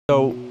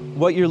So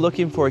what you're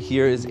looking for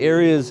here is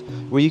areas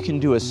where you can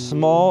do a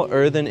small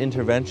earthen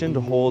intervention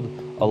to hold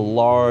a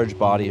large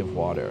body of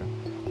water.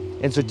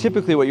 And so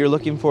typically what you're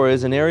looking for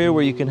is an area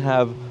where you can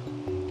have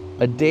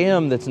a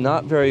dam that's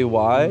not very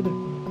wide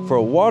for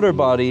a water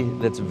body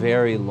that's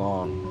very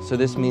long. So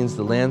this means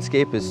the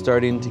landscape is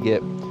starting to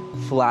get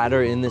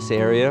flatter in this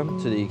area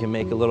so that you can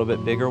make a little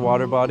bit bigger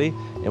water body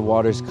and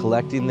water's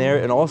collecting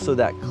there, and also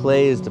that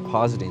clay is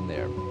depositing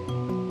there.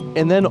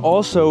 And then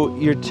also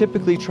you're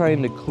typically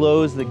trying to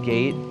close the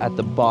gate at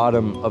the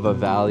bottom of a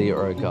valley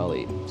or a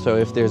gully. So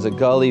if there's a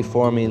gully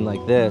forming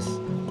like this,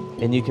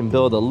 and you can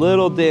build a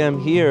little dam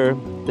here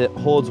that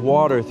holds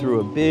water through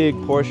a big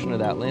portion of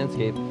that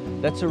landscape,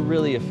 that's a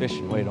really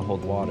efficient way to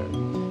hold water.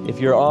 If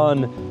you're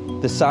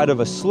on the side of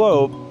a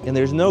slope and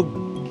there's no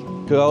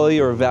gully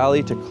or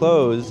valley to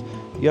close,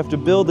 you have to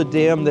build a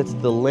dam that's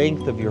the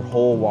length of your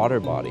whole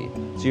water body.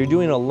 So you're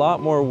doing a lot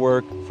more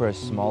work for a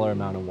smaller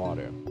amount of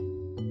water.